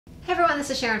Hey everyone, this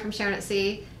is Sharon from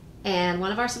Sharonatsea, and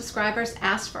one of our subscribers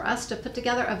asked for us to put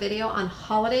together a video on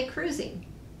holiday cruising.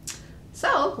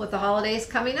 So, with the holidays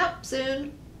coming up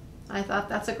soon, I thought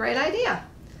that's a great idea.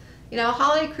 You know,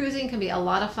 holiday cruising can be a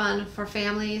lot of fun for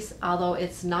families, although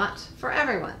it's not for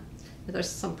everyone. There's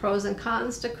some pros and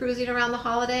cons to cruising around the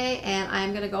holiday, and I'm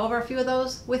going to go over a few of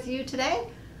those with you today,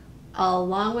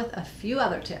 along with a few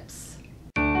other tips.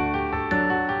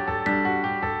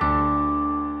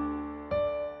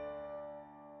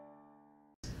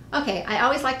 Okay, I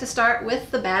always like to start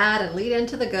with the bad and lead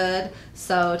into the good.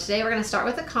 So today we're going to start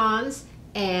with the cons,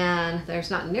 and there's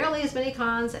not nearly as many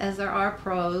cons as there are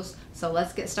pros. So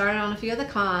let's get started on a few of the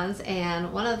cons,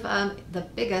 and one of the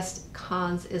biggest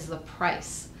cons is the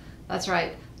price. That's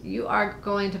right, you are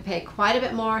going to pay quite a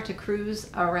bit more to cruise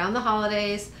around the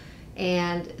holidays,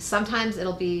 and sometimes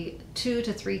it'll be 2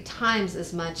 to 3 times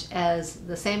as much as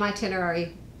the same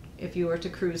itinerary if you were to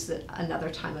cruise at another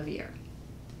time of year.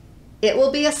 It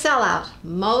will be a sellout.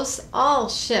 Most all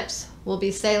ships will be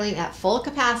sailing at full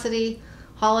capacity.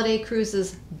 Holiday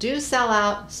cruises do sell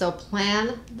out, so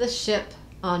plan the ship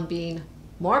on being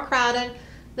more crowded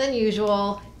than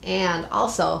usual, and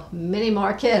also many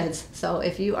more kids. So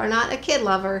if you are not a kid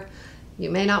lover, you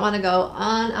may not want to go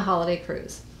on a holiday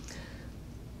cruise.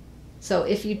 So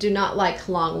if you do not like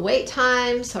long wait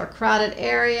times or crowded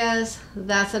areas,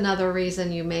 that's another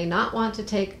reason you may not want to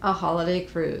take a holiday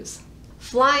cruise.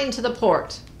 Flying to the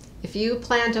port. If you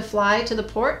plan to fly to the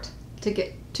port to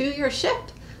get to your ship,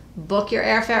 book your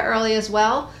airfare early as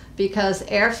well, because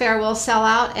airfare will sell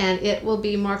out and it will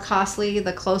be more costly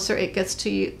the closer it gets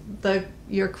to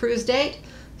your cruise date.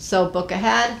 So book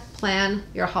ahead, plan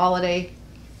your holiday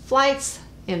flights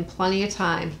in plenty of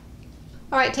time.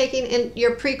 All right, taking in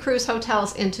your pre-cruise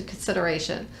hotels into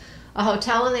consideration. A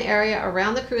hotel in the area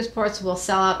around the cruise ports will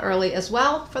sell out early as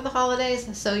well for the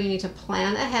holidays, so you need to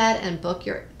plan ahead and book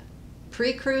your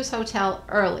pre-cruise hotel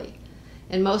early.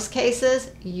 In most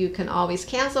cases, you can always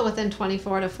cancel within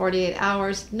 24 to 48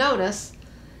 hours notice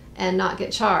and not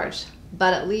get charged,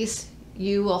 but at least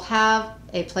you will have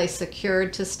a place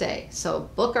secured to stay. So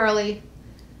book early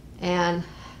and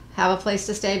have a place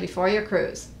to stay before your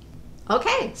cruise.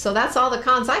 Okay, so that's all the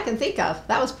cons I can think of.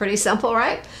 That was pretty simple,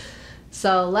 right?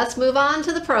 So let's move on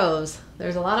to the pros.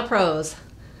 There's a lot of pros.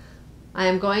 I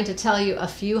am going to tell you a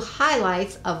few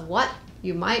highlights of what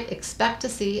you might expect to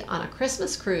see on a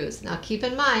Christmas cruise. Now keep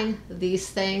in mind, these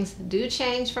things do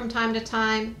change from time to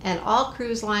time, and all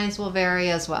cruise lines will vary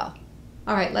as well.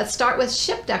 All right, let's start with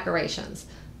ship decorations.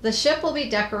 The ship will be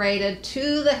decorated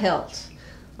to the hilt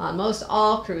on most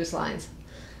all cruise lines.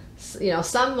 You know,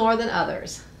 some more than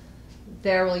others.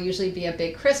 There will usually be a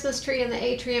big Christmas tree in the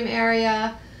atrium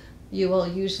area. You will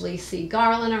usually see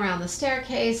garland around the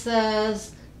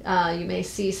staircases. You may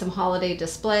see some holiday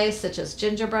displays such as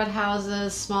gingerbread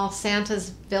houses, small Santa's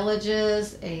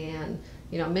villages, and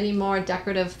many more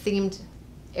decorative themed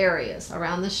areas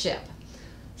around the ship.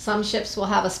 Some ships will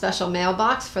have a special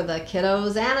mailbox for the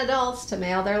kiddos and adults to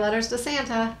mail their letters to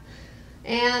Santa.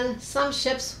 And some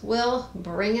ships will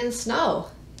bring in snow.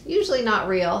 Usually not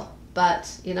real, but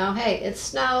hey, it's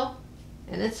snow.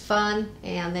 And it's fun,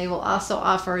 and they will also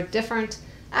offer different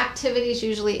activities,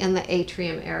 usually in the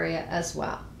atrium area as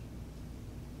well.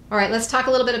 All right, let's talk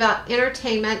a little bit about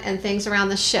entertainment and things around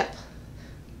the ship.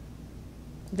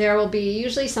 There will be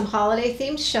usually some holiday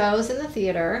themed shows in the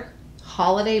theater.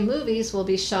 Holiday movies will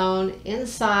be shown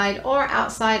inside or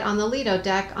outside on the Lido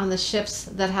deck on the ships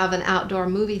that have an outdoor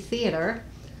movie theater.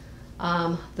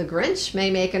 The Grinch may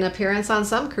make an appearance on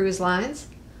some cruise lines.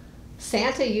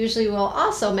 Santa usually will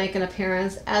also make an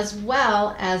appearance, as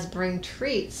well as bring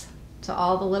treats to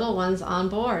all the little ones on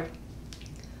board.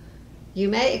 You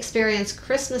may experience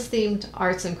Christmas-themed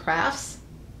arts and crafts.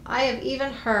 I have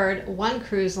even heard one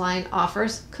cruise line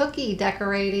offers cookie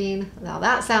decorating. Now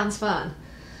that sounds fun.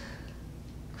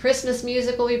 Christmas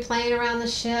music will be playing around the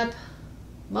ship.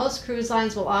 Most cruise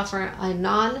lines will offer a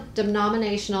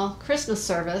non-denominational Christmas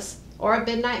service or a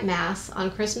midnight mass on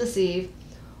Christmas Eve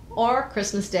or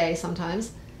Christmas Day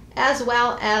sometimes, as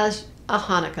well as a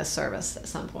Hanukkah service at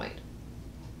some point.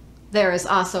 There is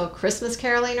also Christmas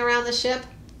caroling around the ship.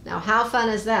 Now how fun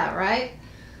is that, right?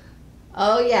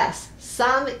 Oh yes,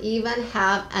 some even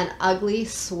have an ugly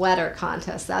sweater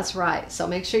contest. That's right, so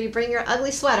make sure you bring your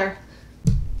ugly sweater.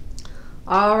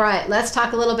 All right, let's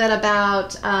talk a little bit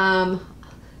about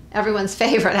everyone's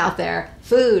favorite out there,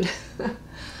 food.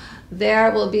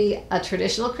 There will be a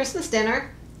traditional Christmas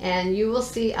dinner, and you will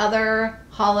see other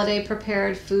holiday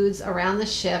prepared foods around the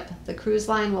ship. The cruise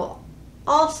line will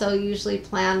also usually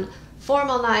plan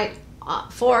formal night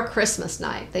for Christmas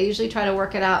night. They usually try to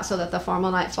work it out so that the formal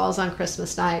night falls on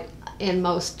Christmas night in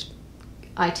most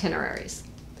itineraries.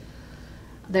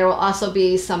 There will also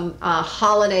be some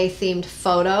holiday themed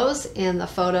photos in the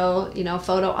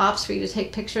photo ops for you to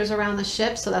take pictures around the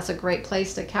ship. So that's a great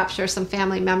place to capture some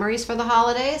family memories for the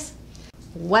holidays.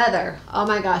 Weather. Oh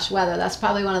my gosh, weather. That's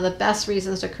probably one of the best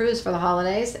reasons to cruise for the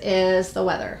holidays is the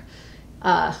weather.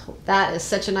 That is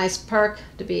such a nice perk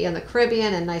to be in the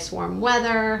Caribbean and nice warm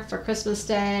weather for Christmas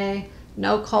Day.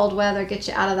 No cold weather, get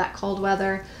you out of that cold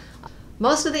weather.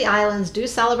 Most of the islands do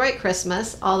celebrate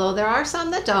Christmas, although there are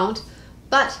some that don't.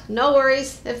 But no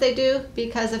worries if they do,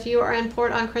 because if you are in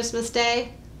port on Christmas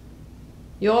Day,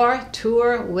 your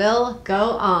tour will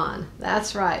go on.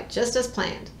 That's right, just as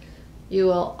planned. You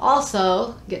will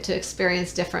also get to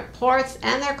experience different ports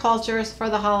and their cultures for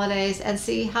the holidays and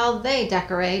see how they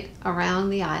decorate around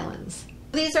the islands.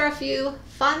 These are a few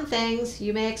fun things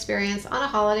you may experience on a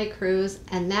holiday cruise,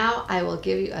 and now I will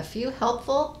give you a few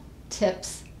helpful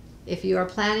tips if you are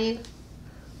planning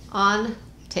on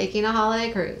taking a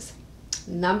holiday cruise.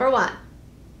 Number 1,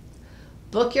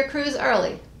 book your cruise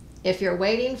early. If you're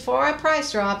waiting for a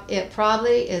price drop, it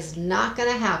probably is not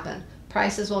going to happen.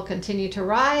 Prices will continue to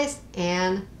rise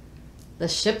and the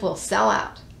ship will sell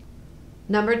out.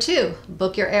 Number 2,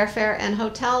 book your airfare and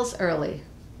hotels early.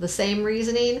 The same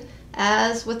reasoning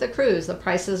as with the cruise. The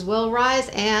prices will rise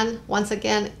and once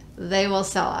again, they will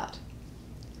sell out.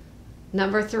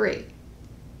 Number 3,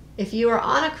 if you are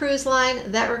on a cruise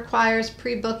line that requires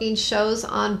pre-booking shows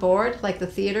on board, like the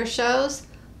theater shows,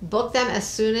 book them as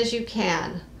soon as you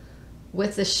can.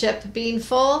 With the ship being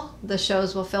full, the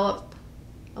shows will fill up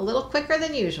a little quicker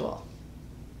than usual.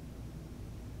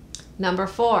 Number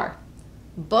 4,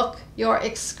 book your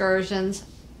excursions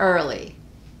early.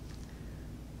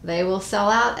 They will sell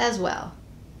out as well.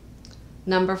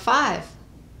 Number 5,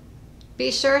 be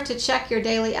sure to check your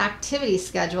daily activity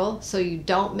schedule so you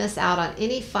don't miss out on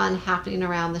any fun happening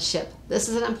around the ship. This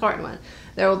is an important one.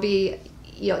 There will be,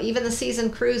 even the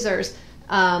seasoned cruisers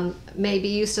may be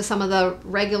used to some of the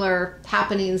regular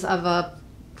happenings of a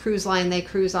cruise line they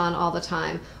cruise on all the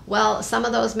time. Well, some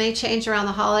of those may change around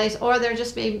the holidays, or there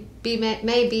just may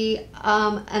be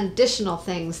additional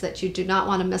things that you do not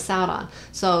want to miss out on.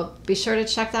 So be sure to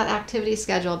check that activity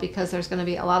schedule because there's going to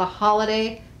be a lot of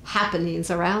holiday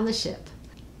happenings around the ship.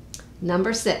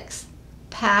 Number 6,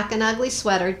 pack an ugly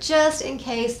sweater just in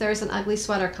case there's an ugly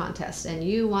sweater contest and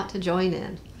you want to join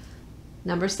in.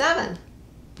 Number 7,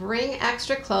 bring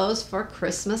extra clothes for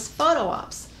Christmas photo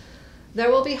ops.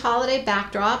 There will be holiday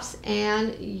backdrops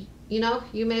and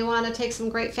you may want to take some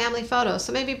great family photos.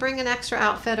 So maybe bring an extra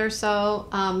outfit or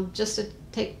so just to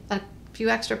take a few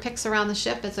extra pics around the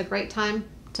ship. It's a great time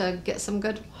to get some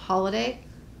good holiday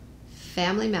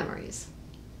family memories.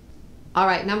 All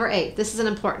right, number 8, this is an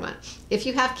important one. If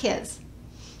you have kids,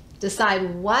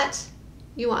 decide what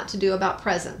you want to do about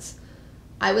presents.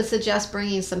 I would suggest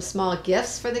bringing some small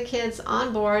gifts for the kids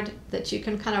on board that you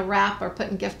can kind of wrap or put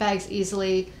in gift bags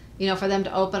easily, for them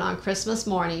to open on Christmas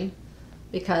morning,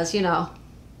 because,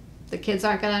 the kids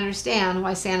aren't going to understand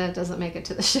why Santa doesn't make it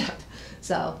to the ship.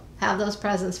 So have those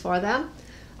presents for them.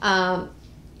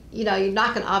 You're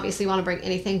not going to obviously want to bring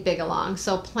anything big along.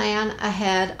 So plan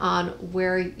ahead on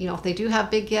where, if they do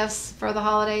have big gifts for the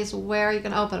holidays, where are you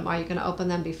going to open them? Are you going to open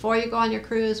them before you go on your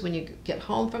cruise, when you get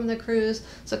home from the cruise?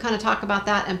 So kind of talk about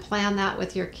that and plan that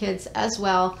with your kids as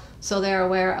well, so they're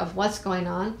aware of what's going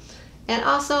on. And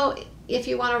also, if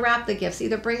you want to wrap the gifts,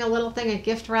 either bring a little thing of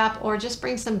gift wrap or just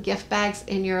bring some gift bags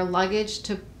in your luggage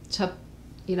to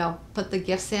put the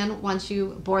gifts in once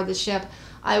you board the ship.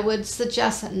 I would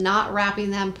suggest not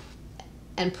wrapping them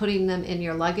and putting them in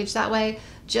your luggage that way,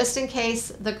 just in case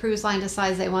the cruise line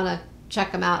decides they want to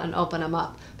check them out and open them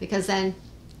up, because then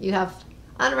you have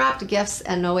unwrapped gifts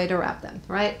and no way to wrap them,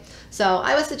 right? So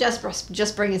I would suggest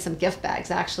just bringing some gift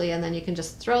bags actually, and then you can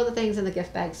just throw the things in the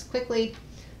gift bags quickly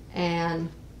and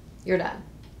you're done.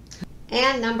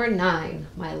 And number 9,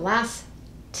 my last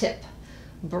tip,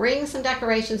 bring some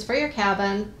decorations for your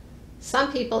cabin.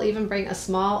 Some people even bring a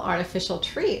small artificial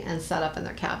tree and set up in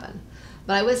their cabin.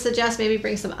 But I would suggest maybe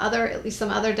bring at least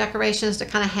some other decorations to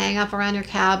kind of hang up around your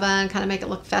cabin, kind of make it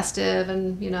look festive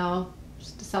and,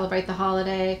 just to celebrate the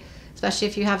holiday, especially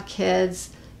if you have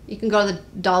kids. You can go to the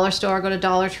dollar store, go to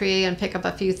Dollar Tree and pick up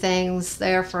a few things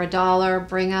there for $1,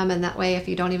 bring them, and that way if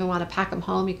you don't even want to pack them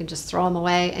home, you can just throw them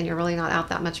away and you're really not out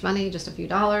that much money, just a few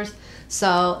dollars.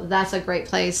 So that's a great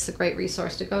place, a great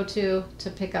resource to go to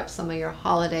pick up some of your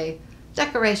holiday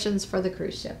decorations for the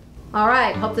cruise ship. All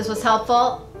right, hope this was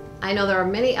helpful. I know there are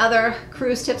many other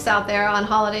cruise tips out there on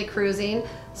holiday cruising,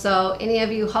 so any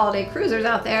of you holiday cruisers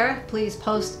out there, please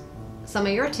post some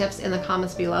of your tips in the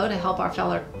comments below to help our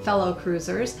fellow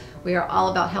cruisers. We are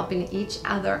all about helping each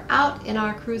other out in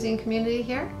our cruising community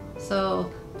here.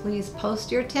 So please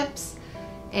post your tips.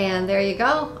 And there you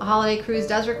go. A holiday cruise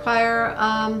does require,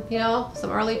 you know,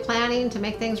 some early planning to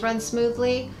make things run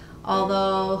smoothly.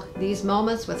 Although these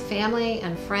moments with family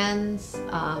and friends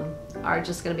are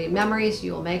just going to be memories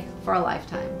you will make for a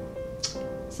lifetime.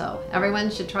 So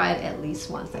everyone should try it at least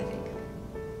once, I think.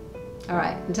 All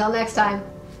right, until next time,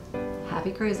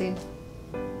 happy cruising.